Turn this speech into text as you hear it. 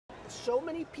so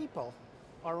many people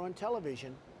are on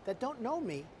television that don't know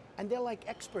me, and they're like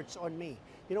experts on me.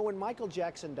 You know, when Michael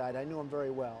Jackson died, I knew him very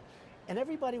well. And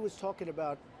everybody was talking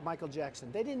about Michael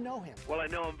Jackson. They didn't know him. Well, I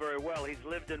know him very well. He's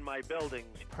lived in my building.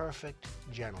 Perfect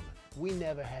gentleman. We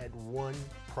never had one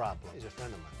problem. He's a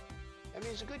friend of mine. I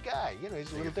mean, he's a good guy. You know,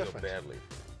 he's a little different. Feel badly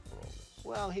for all this.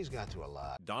 Well, he's gone through a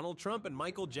lot. Donald Trump and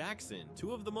Michael Jackson,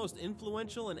 two of the most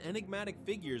influential and enigmatic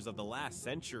figures of the last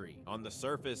century. On the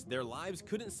surface, their lives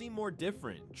couldn't seem more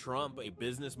different. Trump, a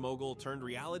business mogul turned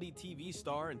reality TV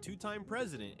star and two-time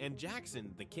president, and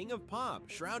Jackson, the king of pop,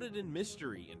 shrouded in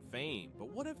mystery and fame.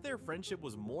 But what if their friendship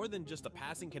was more than just a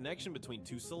passing connection between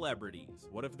two celebrities?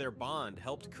 What if their bond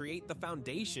helped create the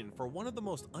foundation for one of the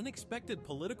most unexpected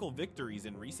political victories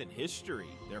in recent history?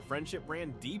 Their friendship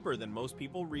ran deeper than most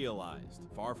people realized.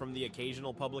 Far from the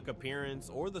occasional public appearance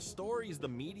or the stories the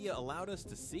media allowed us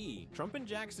to see, Trump and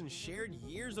Jackson shared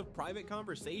years of private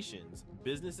conversations,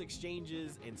 business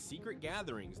exchanges, and secret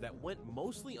gatherings that went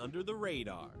mostly under the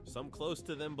radar. Some close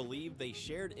to them believed they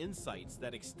shared insights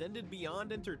that extended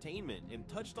beyond entertainment and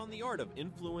touched on the art of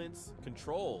influence,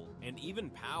 control, and even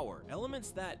power,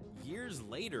 elements that years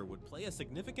later would play a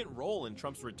significant role in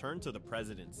Trump's return to the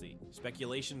presidency.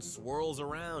 Speculation swirls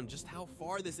around just how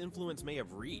far this influence may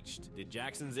have reached. Did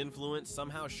Jackson's influence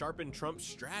somehow sharpen Trump's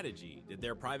strategy? Did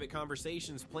their private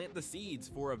conversations plant the seeds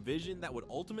for a vision that would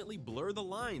ultimately blur the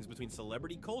lines between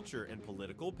celebrity culture and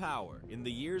political power? In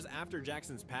the years after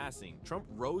Jackson's passing, Trump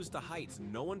rose to heights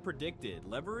no one predicted,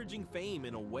 leveraging fame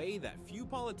in a way that few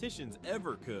politicians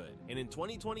ever could. And in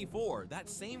 2024, that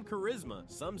same charisma,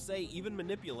 some say even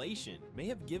manipulation, may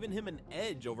have given him an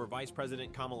edge over Vice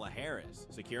President Kamala Harris,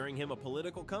 securing him a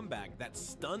political comeback that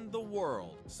stunned the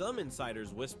world. Some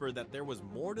insiders whisper that there was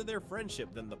more to their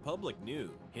friendship than the public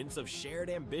knew. Hints of shared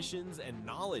ambitions and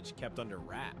knowledge kept under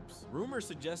wraps. Rumors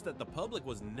suggest that the public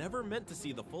was never meant to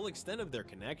see the full extent of their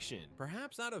connection,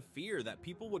 perhaps out of fear that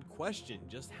people would question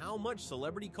just how much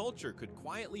celebrity culture could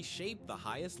quietly shape the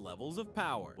highest levels of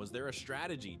power. Was there a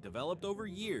strategy developed over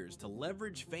years to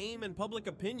leverage fame and public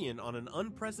opinion on an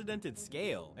unprecedented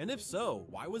scale? And if so,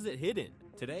 why was it hidden?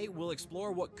 Today, we'll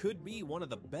explore what could be one of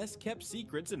the best-kept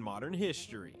secrets in modern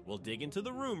history. We'll dig into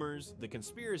the rumors, the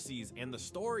conspiracies, and the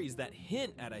stories that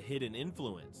hint at a hidden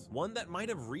influence, one that might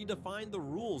have redefined the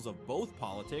rules of both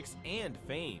politics and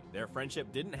fame. Their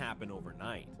friendship didn't happen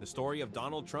overnight. The story of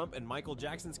Donald Trump and Michael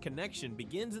Jackson's connection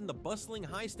begins in the bustling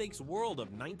high-stakes world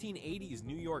of 1980s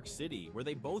New York City, where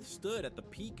they both stood at the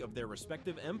peak of their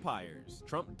respective empires.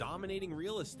 Trump dominating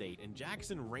real estate and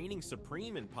Jackson reigning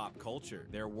supreme in pop culture.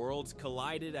 Their worlds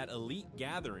collided at elite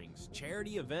gatherings,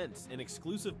 charity events, and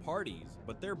exclusive parties,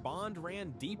 but their bond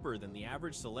ran deeper than the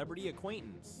average celebrity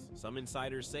acquaintance. Some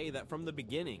insiders say that from the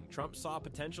beginning, Trump saw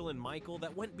potential in Michael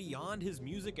that went beyond his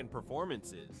music and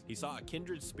performances. He saw a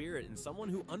kindred spirit in someone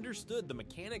who understood the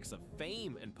mechanics of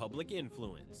fame and public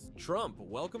influence. Trump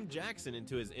welcomed Jackson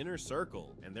into his inner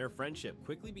circle, and their friendship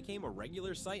quickly became a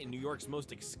regular sight in New York's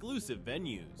most exclusive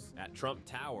venues. At Trump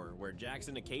Tower, where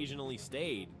Jackson occasionally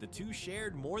stayed, the two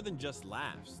shared more than just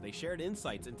laughs. They shared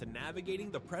insights into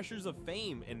navigating the pressures of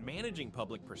fame and managing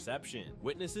public perception.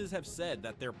 Witnesses have said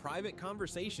that their private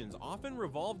conversations often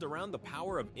revolved around the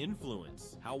power of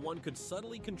influence, how one could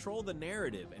subtly control the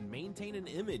narrative and maintain an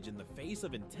image in the face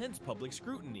of intense public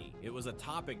scrutiny. It was a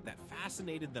topic that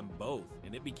fascinated them both,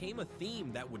 and it became a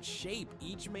theme that would shape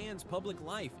each man's public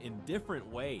life in different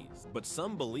ways. But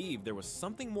some believe there was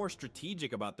something more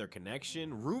strategic about their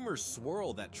connection. Rumors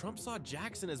swirl that Trump saw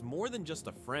Jackson as more than just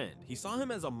a friend. He saw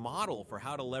him as a model for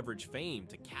how to leverage fame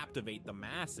to captivate the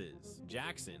masses.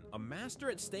 Jackson, a master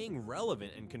at staying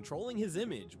relevant and controlling his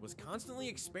image, was constantly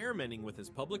experimenting with his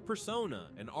public persona,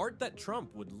 an art that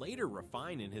Trump would later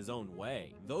refine in his own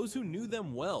way. Those who knew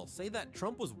them well say that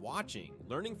Trump was watching,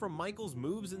 learning from Michael's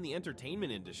moves in the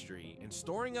entertainment industry, and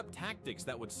storing up tactics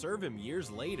that would serve him years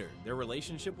later. Their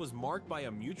relationship was marked by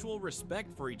a mutual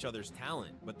respect for each other's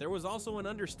talent, but there was also an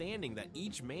understanding that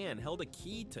each man held a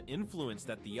key to influence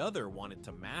that the other wanted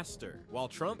to master. While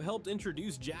Trump helped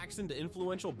introduce Jackson to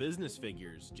influential business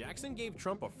figures, Jackson gave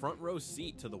Trump a front row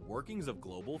seat to the workings of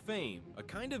global fame, a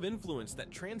kind of influence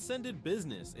that transcended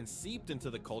business and seeped into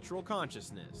the cultural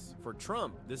consciousness. For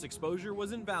Trump, this exposure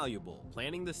was invaluable,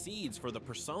 planting the seeds for the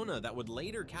persona that would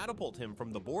later catapult him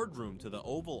from the boardroom to the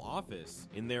Oval Office.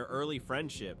 In their early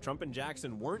friendship, Trump and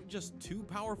Jackson weren't just two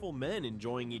powerful men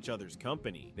enjoying each other's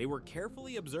company. They were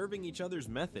carefully observing each other's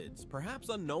methods, perhaps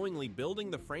unknowingly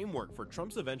building the framework framework for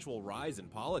Trump's eventual rise in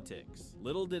politics.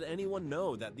 Little did anyone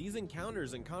know that these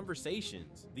encounters and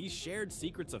conversations, these shared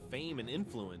secrets of fame and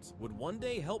influence, would one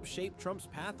day help shape Trump's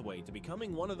pathway to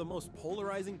becoming one of the most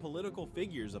polarizing political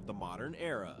figures of the modern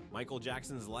era. Michael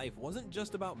Jackson's life wasn't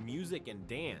just about music and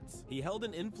dance. He held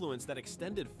an influence that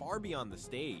extended far beyond the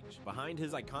stage. Behind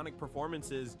his iconic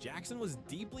performances, Jackson was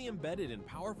deeply embedded in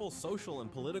powerful social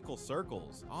and political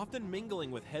circles, often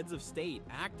mingling with heads of state,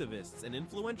 activists, and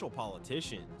influential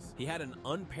politicians. He had an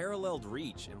unparalleled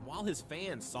reach, and while his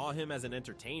fans saw him as an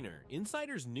entertainer,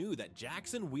 insiders knew that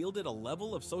Jackson wielded a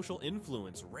level of social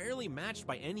influence rarely matched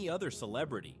by any other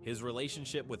celebrity. His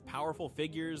relationship with powerful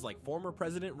figures like former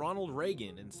President Ronald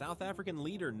Reagan and South African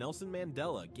leader Nelson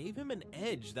Mandela gave him an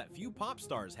edge that few pop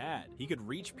stars had. He could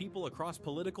reach people across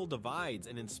political divides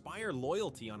and inspire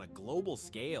loyalty on a global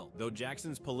scale. Though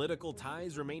Jackson's political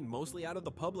ties remained mostly out of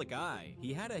the public eye,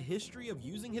 he had a history of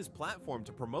using his platform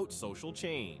to promote social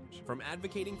change. From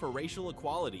advocating for racial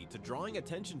equality to drawing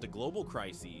attention to global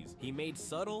crises, he made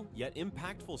subtle yet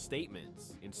impactful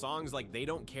statements. In songs like They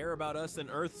Don't Care About Us and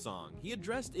Earth Song, he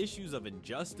addressed issues of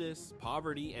injustice,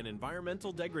 poverty, and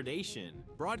environmental degradation,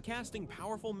 broadcasting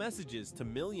powerful messages to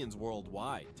millions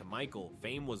worldwide. To Michael,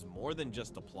 fame was more than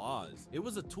just applause. It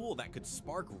was a tool that could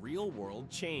spark real-world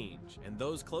change, and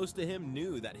those close to him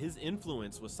knew that his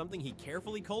influence was something he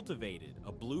carefully cultivated,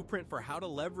 a blueprint for how to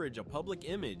leverage a public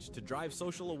image to drive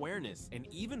social awareness and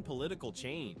even political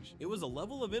change. It was a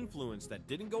level of influence that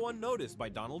didn't go unnoticed by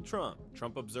Donald Trump.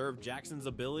 Trump observed Jackson's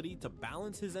ability to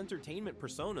balance his entertainment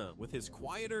persona with his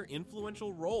quieter,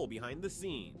 influential role behind the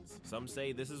scenes. Some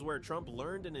say this is where Trump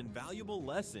learned an invaluable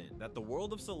lesson, that the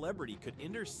world of celebrity could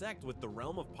intersect with the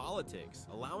realm of politics,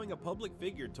 allowing a public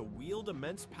figure to wield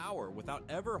immense power without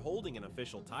ever holding an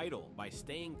official title. By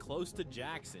staying close to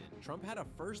Jackson, Trump had a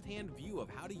first-hand view of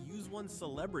how to use one's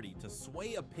celebrity to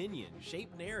sway opinion,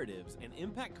 shape narratives, and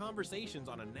impact conversations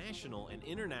on a national and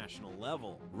international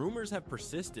level. Rumors have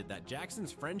persisted that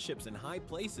Jackson's friendships in high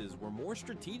places were more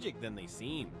strategic than they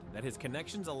seemed, that his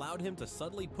connections allowed him to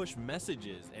subtly push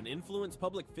messages and influence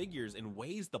public figures in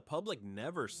ways the public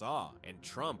never saw. And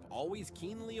Trump, always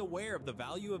keenly aware of the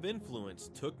value of influence,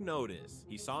 took notice.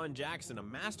 He saw in Jackson a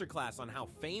masterclass on how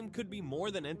fame could be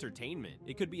more than entertainment.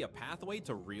 It could be a pathway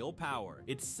to real power.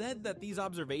 It's said that these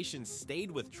observations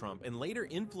stayed with Trump and later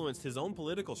influenced his own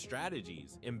political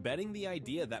strategies, embedding the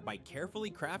idea that by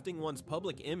carefully crafting one's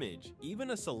public image,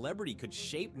 even a celebrity could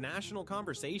shape national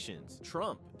conversations.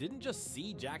 Trump didn't just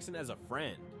see Jackson as a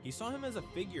friend. He saw him as a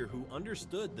figure who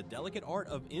understood the delicate art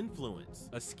of influence,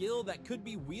 a skill that could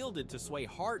be wielded to sway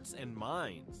hearts and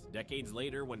minds. Decades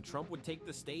later, when Trump would take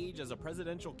the stage as a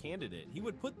presidential candidate, he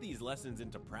would put these lessons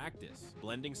into practice,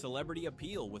 blending celebrity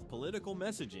appeal with political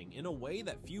messaging in a way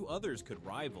that few others could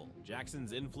rival.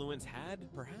 Jackson's influence had,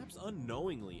 perhaps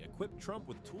unknowingly, equipped Trump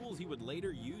with tools he would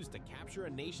later use to capture a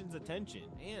nation's attention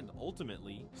and,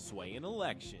 ultimately, sway an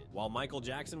election. While Michael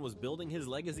Jackson was building his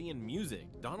legacy in music,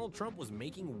 Donald Trump was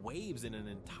making waves in an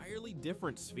entirely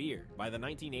different sphere. By the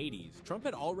 1980s, Trump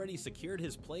had already secured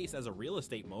his place as a real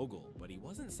estate mogul, but he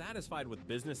wasn't satisfied with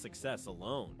business success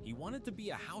alone. He wanted to be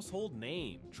a household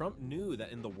name. Trump knew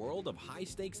that in the world of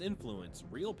high-stakes influence,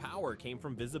 real power came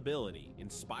from visibility.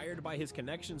 Inspired by his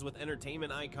connections with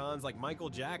entertainment icons like Michael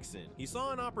Jackson, he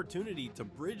saw an opportunity to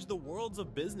bridge the worlds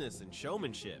of business and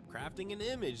showmanship, crafting an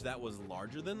image that was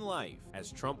larger than life.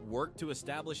 As Trump worked to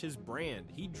establish his brand,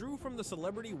 he drew from the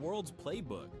celebrity world's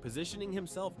playbook, positioning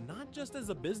himself not just as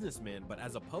a businessman but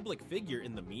as a public figure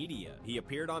in the media. He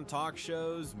appeared on talk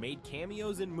shows, made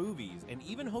cameos in movies, and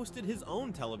even hosted his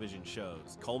own television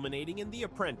shows, culminating in The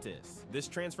Apprentice. This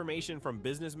transformation from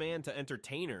businessman to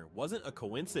entertainer wasn't a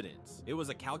coincidence. It was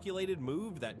a calculated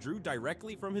move that drew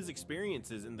directly from his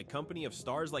experiences in the company of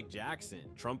stars like Jackson.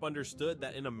 Trump understood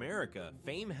that in America,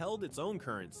 fame held its own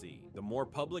currency. The more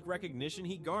public recognition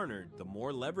he garnered, the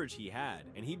more leverage he had,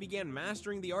 and he began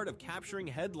mastering the art of capturing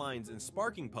headlines and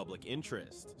sparking public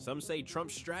interest. Some say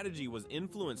Trump's strategy was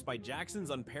influenced by Jackson's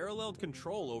unparalleled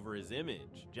control over his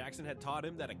image. Jackson had taught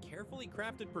him that a carefully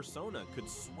crafted persona could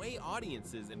sway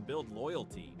audiences and build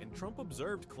loyalty, and Trump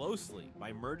observed closely.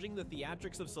 By merging the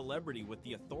theatrics of celebrity with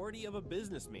the authority of a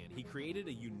businessman, he created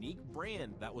a unique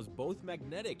brand that was both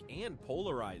magnetic and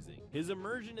polarizing. His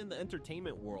immersion in the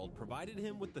entertainment world provided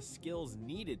him with the skills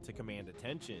needed to command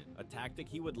attention, a tactic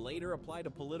he would later apply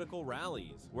to political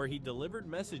rallies, where he delivered delivered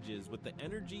messages with the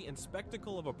energy and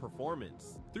spectacle of a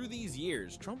performance. Through these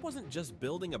years, Trump wasn't just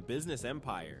building a business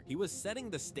empire, he was setting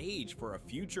the stage for a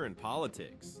future in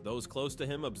politics. Those close to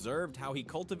him observed how he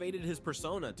cultivated his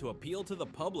persona to appeal to the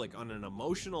public on an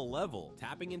emotional level,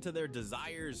 tapping into their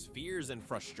desires, fears, and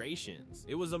frustrations.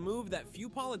 It was a move that few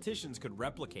politicians could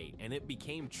replicate, and it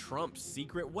became Trump's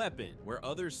secret weapon. Where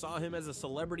others saw him as a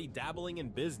celebrity dabbling in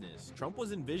business, Trump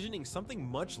was envisioning something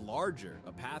much larger,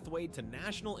 a pathway to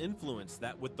national influence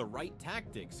that, with the right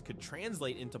tactics, could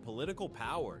translate into political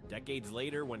power. Decades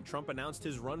later, when Trump announced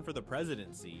his run for the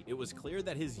presidency, it was clear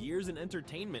that his years in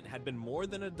entertainment had been more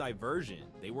than a diversion.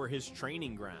 They were his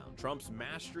training ground. Trump's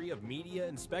mastery of media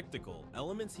and spectacle,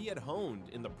 elements he had honed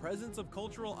in the presence of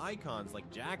cultural icons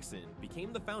like Jackson,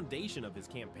 became the foundation of his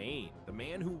campaign. The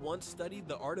man who once studied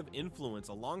the art of influence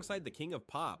alongside the king of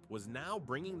pop was now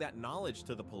bringing that knowledge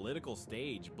to the political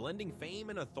stage, blending fame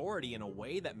and authority in a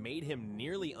way that made him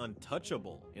nearly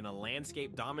untouchable. In a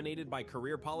landscape dominated by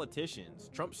career politicians,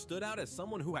 Trump stood out as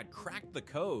someone who had cracked the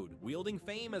code, wielding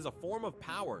fame as a form of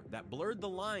power that blurred the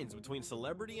lines between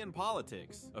celebrity and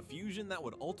politics, a fusion that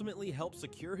would ultimately help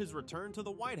secure his return to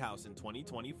the White House in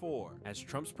 2024. As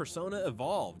Trump's persona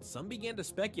evolved, some began to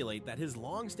speculate that his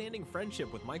long-standing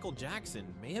friendship with Michael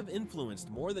Jackson may have influenced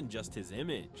more than just his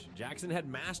image. Jackson had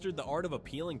mastered the art of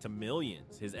appealing to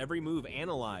millions, his every move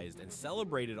analyzed and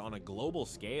celebrated on a global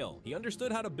scale. He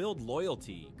understood how to build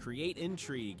loyalty, create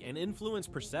intrigue, and influence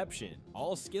perception,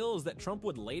 all skills that Trump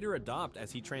would later adopt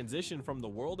as he transitioned from the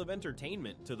world of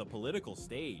entertainment to the political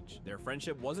stage. Their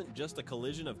friendship wasn't just a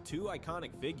collision of two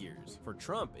iconic figures. For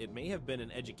Trump, it may have been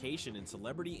an education in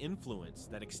celebrity influence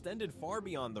that extended far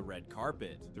beyond the red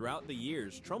carpet. Throughout the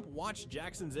years, Trump watched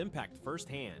Jackson's impact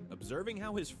firsthand, observing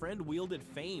how his friend wielded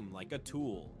fame like a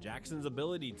tool. Jackson's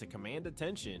ability to command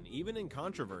attention, even in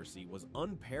controversy, was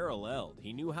unparalleled.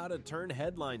 He knew how to turn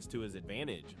headlines to his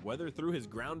advantage, whether through his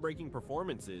groundbreaking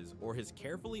performances or his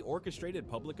carefully orchestrated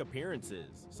public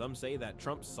appearances. Some say that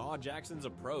Trump saw Jackson's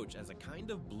approach as a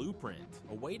kind of blueprint,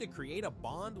 a way to create a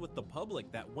bond with the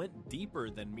public that went deeper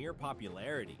than mere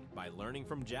popularity. By learning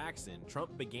from Jackson,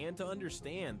 Trump began to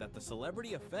understand that the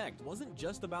celebrity effect wasn't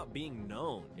just about being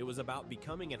known, it was about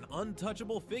becoming an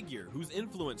untouchable figure whose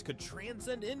influence could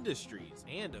transcend industries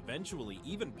and eventually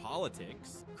even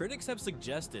politics. Critics have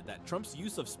suggested that Trump's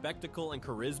use of spectacle and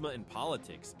charisma in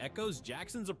politics echoes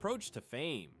Jackson's approach to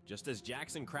fame. Just as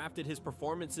Jackson crafted his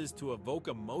performances to evoke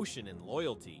emotion and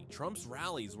loyalty, Trump's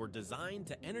rallies were designed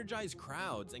to energize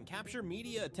crowds and capture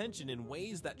media attention in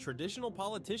ways that traditional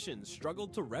politicians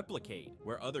struggled to replicate.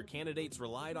 Where other candidates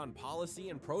relied on policy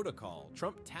and protocol,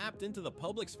 Trump tapped into the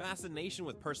public's fascination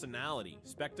with personality,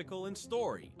 spectacle, and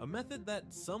story, a method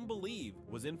that some believe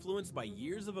was influenced by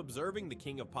years of observing the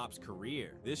King of Pop's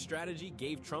career. This strategy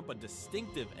gave Trump a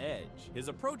distinctive edge. His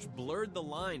approach blurred the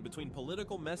line between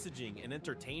political messaging and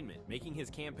entertainment, making his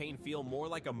campaign feel more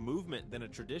like a movement than a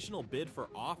traditional bid for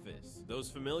office. Those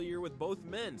familiar with both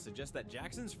men suggest that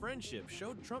Jackson's friendship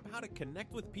showed Trump how to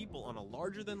connect with people on a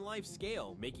larger-than-life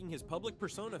scale, making his public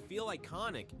persona feel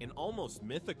iconic and almost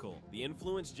mythical. The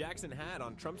influence Jackson had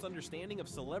on Trump's understanding of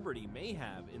celebrity may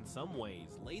have, in some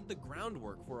ways, laid the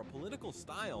groundwork for a political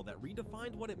style that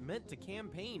redefined what it meant to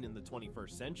campaign in the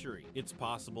 21st century. It's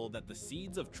possible that the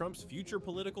seeds of Trump's future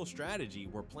political strategy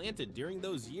were planted during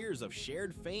those years of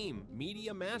shared fame,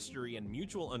 media mastery, and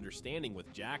mutual understanding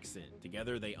with Jackson.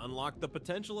 Together, they unlocked the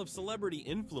potential of celebrity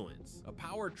influence, a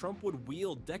power Trump would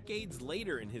wield decades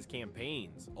later in his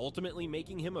campaigns, ultimately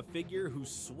making him a figure whose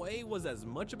sway was as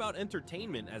much about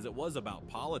entertainment as it was about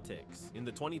politics. In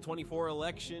the 2024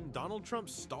 election, Donald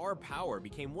Trump's star power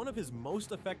became one of his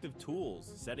most effective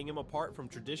tools, setting him apart from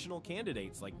traditional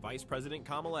candidates like Vice President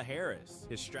Kamala Harris.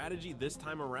 His strategy this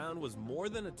time around was more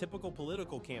than a typical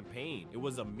political campaign. It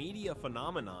was a media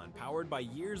phenomenon powered by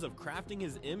years of crafting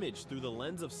his image through the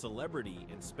lens of celebrity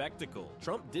and spectacle.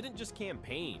 Trump didn't just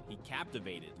campaign, he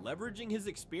captivated, leveraging his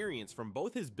experience from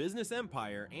both his business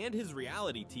empire and his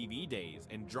reality TV days,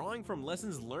 and drawing from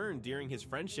lessons learned during his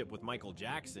friendship with Michael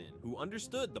Jackson, who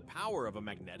understood the power of a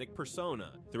magnetic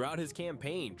persona. Throughout his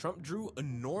campaign, Trump drew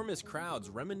enormous crowds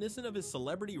reminiscent of his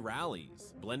celebrity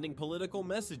rallies, blending political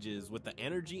messages with the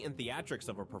energy and theatrics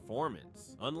of a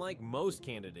performance. Unlike most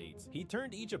candidates, he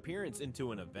turned each appearance into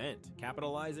into an event,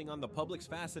 capitalizing on the public's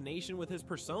fascination with his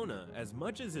persona as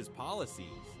much as his policies.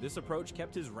 This approach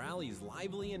kept his rallies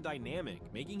lively and dynamic,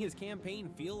 making his campaign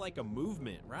feel like a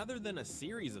movement rather than a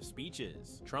series of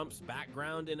speeches. Trump's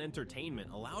background in entertainment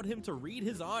allowed him to read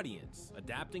his audience,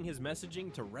 adapting his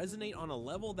messaging to resonate on a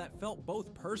level that felt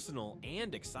both personal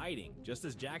and exciting, just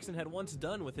as Jackson had once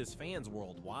done with his fans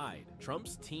worldwide.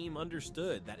 Trump's team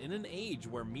understood that in an age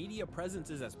where media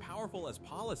presence is as powerful as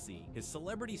policy, his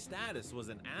celebrity status was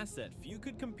an asset few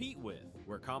could compete with.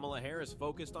 Where Kamala Harris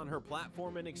focused on her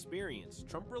platform and experience,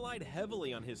 Trump relied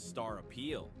heavily on his star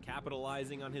appeal,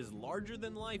 capitalizing on his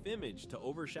larger-than-life image to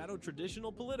overshadow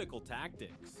traditional political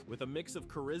tactics. With a mix of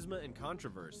charisma and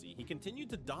controversy, he continued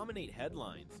to dominate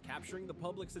headlines, capturing the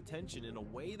public's attention in a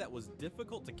way that was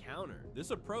difficult to counter.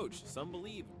 This approach, some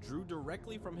believe, drew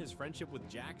directly from his friendship with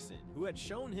Jackson, who had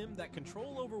shown him that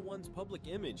control over one's public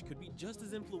image could be just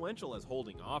as influential as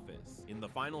holding office. In the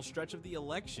final stretch of the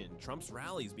election, Trump's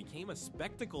rallies became a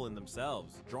spectacle in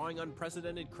themselves, drawing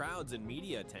unprecedented crowds and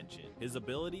media attention. His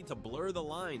ability to blur the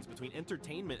lines between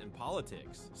entertainment and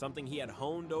politics, something he had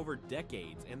honed over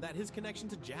decades and that his connection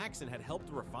to Jackson had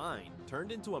helped refine,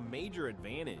 turned into a major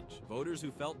advantage. Voters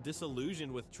who felt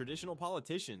disillusioned with traditional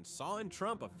politicians saw in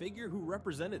Trump a figure who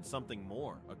represented something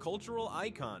more, a cultural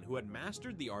icon who had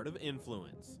mastered the art of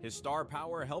influence. His star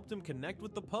power helped him connect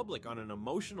with the public on an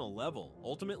emotional level,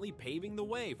 ultimately paving the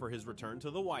way for his return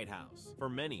to the White House. For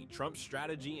many, Trump's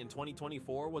strategy in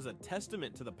 2024 was a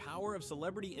testament to the power of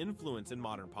celebrity influence in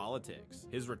modern politics.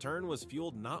 His return was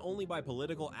fueled not only by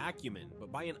political acumen,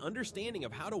 but by an understanding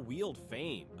of how to wield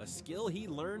fame, a skill he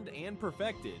learned and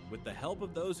perfected with the help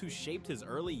of those who shaped his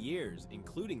early years,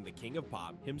 including the King of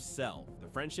Pop himself. The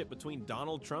friendship between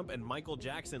Donald Trump and Michael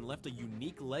Jackson left a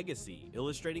unique legacy,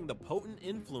 illustrating the potent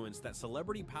influence that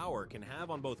celebrity power can have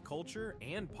on both culture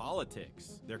and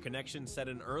politics. Their connection set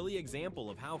an early example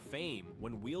of how fame,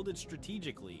 when wielded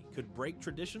strategically, could break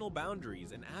traditional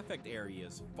boundaries and affect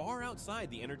areas far outside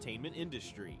the entertainment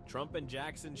industry. Trump and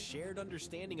Jackson's shared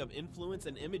understanding of influence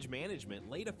and image management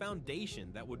laid a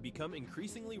foundation that would become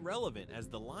increasingly relevant as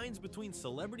the lines between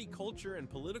celebrity culture and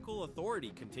political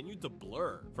authority continued to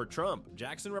blur. For Trump,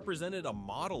 Jackson represented a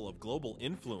model of global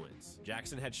influence.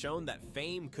 Jackson had shown that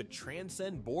fame could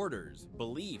transcend borders,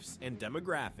 beliefs, and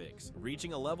demographics,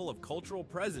 reaching a level of cultural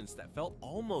presence that felt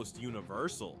almost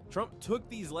universal. Trump took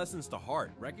these lessons to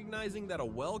heart, recognizing that a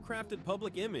well-crafted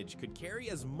public image could carry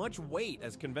as much weight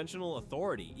as conventional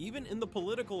authority, even in the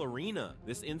political arena.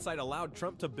 This insight allowed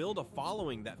Trump to build a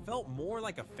following that felt more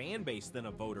like a fan base than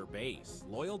a voter base,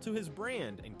 loyal to his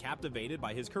brand and captivated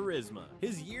by his charisma.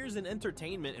 His years in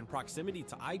entertainment and proximity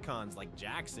to icons like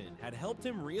Jackson had helped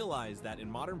him realize that in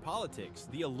modern politics,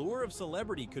 the allure of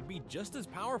celebrity could be just as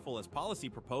powerful as policy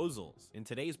proposals. In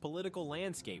today's political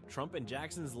landscape, Trump and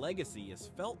Jackson's legacy is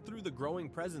felt through the growing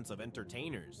presence of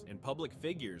entertainers and public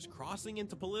figures crossing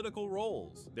into political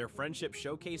roles. Their friendship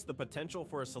showcased the potential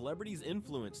for a celebrity's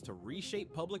influence to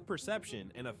reshape public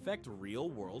perception and affect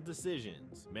real-world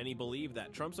decisions. Many believe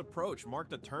that Trump's approach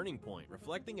marked a turning point,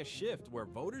 reflecting a shift where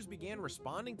voters began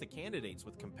responding to candidates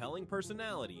with compelling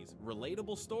personalities,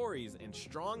 relatable stories, and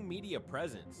strong media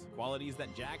presence, qualities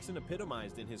that Jackson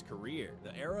epitomized in his career.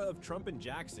 The era of Trump and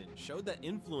Jackson showed that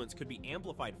influence could be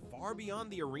amplified far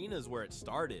beyond the arenas where it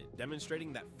started,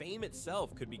 demonstrating that fame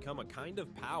itself could become a kind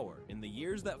of power. In the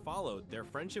years that followed, their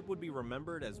friendship would be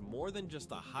remembered as more than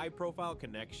just a high-profile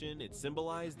connection. It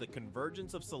symbolized the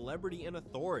convergence of celebrity and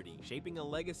authority, shaping a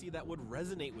legacy that would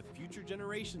resonate with future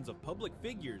generations of public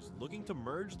figures looking to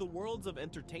merge the worlds of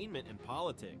entertainment and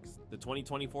politics. The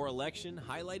 2024 election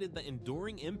highlighted the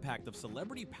enduring impact of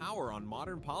celebrity power on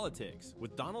modern politics,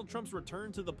 with Donald Trump's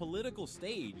return to the political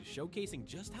stage showcasing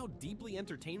just how deeply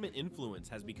entertainment influence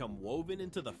has become woven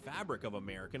into the fabric of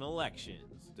American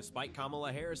elections. Despite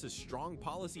Kamala Harris's strong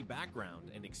policy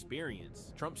background and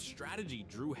experience, Trump's strategy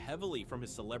drew heavily from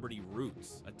his celebrity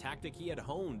roots, a tactic he had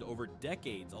honed over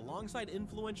decades alongside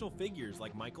influential figures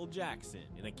like Michael Jackson.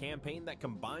 In a campaign that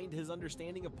combined his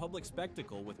understanding of public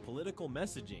spectacle with political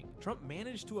messaging, Trump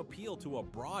managed to appeal to a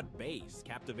broad base,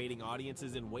 captivating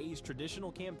audiences in ways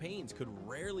traditional campaigns could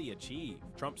rarely achieve.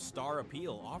 Trump's star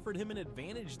appeal offered him an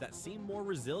advantage that seemed more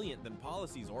resilient than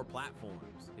policies or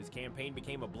platforms. His campaign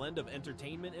became a blend of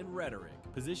entertainment and rhetoric,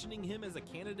 positioning him as a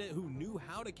candidate who knew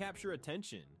how to capture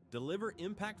attention deliver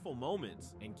impactful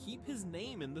moments, and keep his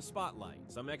name in the spotlight.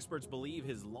 Some experts believe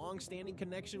his long-standing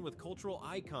connection with cultural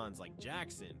icons like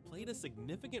Jackson played a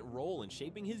significant role in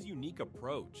shaping his unique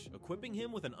approach, equipping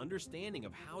him with an understanding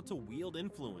of how to wield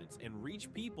influence and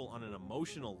reach people on an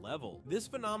emotional level. This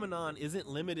phenomenon isn't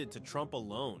limited to Trump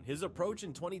alone. His approach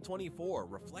in 2024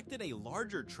 reflected a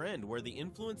larger trend where the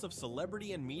influence of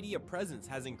celebrity and media presence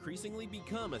has increasingly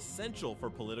become essential for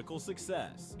political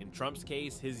success. In Trump's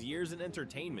case, his years in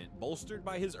entertainment, bolstered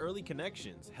by his early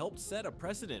connections, helped set a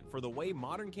precedent for the way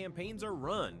modern campaigns are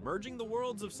run, merging the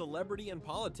worlds of celebrity and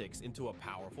politics into a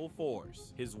powerful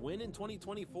force. His win in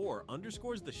 2024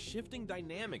 underscores the shifting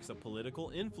dynamics of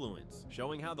political influence,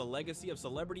 showing how the legacy of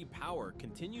celebrity power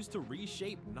continues to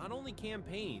reshape not only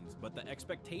campaigns, but the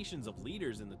expectations of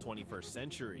leaders in the 21st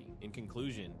century. In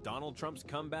conclusion, Donald Trump's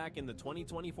comeback in the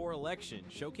 2024 election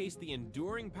showcased the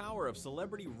enduring power of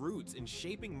celebrity roots in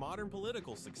shaping modern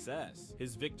political success.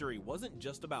 His victory wasn't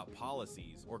just about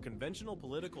policies or conventional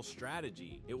political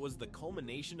strategy, it was the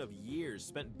culmination of years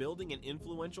spent building an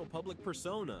influential public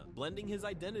persona, blending his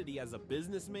identity as a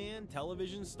businessman,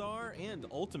 television star, and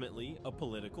ultimately a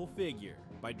political figure.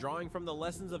 By drawing from the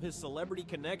lessons of his celebrity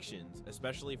connections,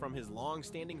 especially from his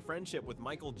long-standing friendship with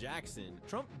Michael Jackson,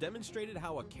 Trump demonstrated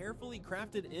how a carefully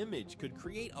crafted image could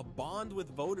create a bond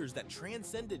with voters that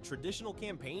transcended traditional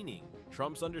campaigning.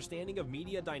 Trump's understanding of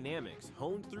media dynamics,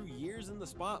 honed through years in the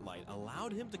spotlight,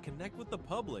 allowed him to connect with the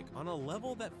public on a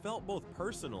level that felt both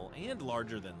personal and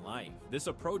larger than life. This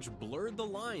approach blurred the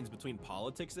lines between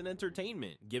politics and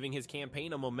entertainment, giving his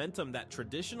campaign a momentum that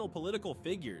traditional political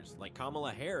figures like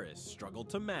Kamala Harris struggled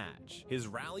to match. His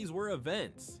rallies were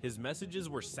events, his messages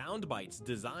were sound bites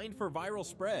designed for viral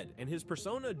spread, and his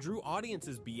persona drew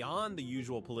audiences beyond the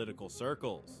usual political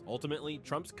circles. Ultimately,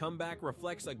 Trump's comeback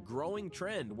reflects a growing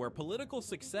trend where political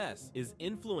success is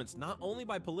influenced not only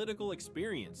by political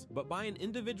experience, but by an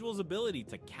individual's ability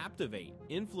to captivate,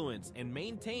 influence, and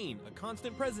maintain a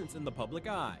constant presence in the public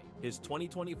eye. His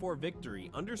 2024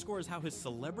 victory underscores how his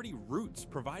celebrity roots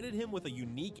provided him with a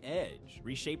unique edge,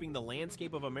 reshaping the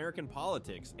landscape of American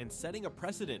politics and setting a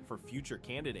precedent for future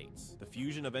candidates. The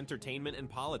fusion of entertainment and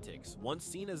politics, once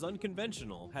seen as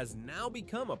unconventional, has now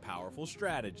become a powerful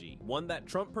strategy, one that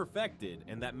Trump perfected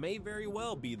and that may very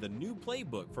well be the new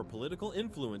playbook for political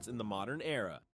influence in the modern era.